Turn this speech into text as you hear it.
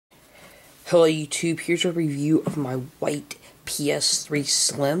Hello YouTube, here's a review of my white PS3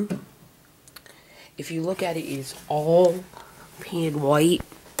 Slim. If you look at it, it's all painted white,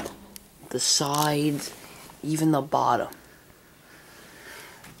 the sides, even the bottom,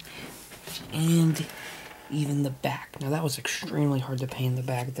 and even the back. Now that was extremely hard to paint the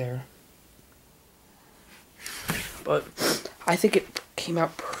back there, but I think it came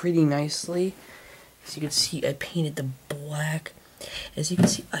out pretty nicely. As you can see, I painted the black. As you can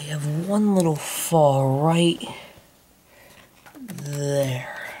see, I have one little fall right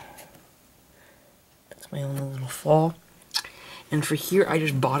there. That's my only little fall. And for here, I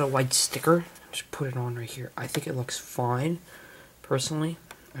just bought a white sticker. Just put it on right here. I think it looks fine, personally.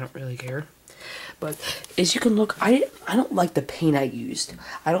 I don't really care. But as you can look, I don't like the paint I used.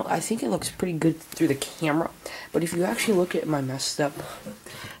 I think it looks pretty good through the camera. But if you actually look at my messed up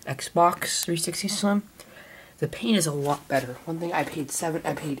Xbox 360 Slim, the paint is a lot better. One thing, I paid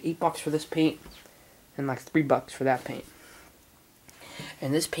 $8 for this paint, and like $3 for that paint.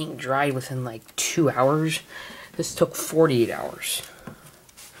 And this paint dried within like 2 hours. This took 48 hours.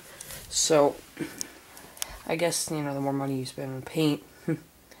 So, I guess, you know, the more money you spend on paint, the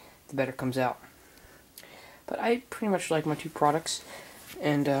better it comes out. But I pretty much like my two products.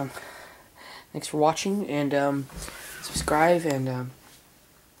 And, thanks for watching, and, subscribe, and,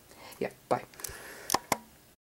 yeah, bye.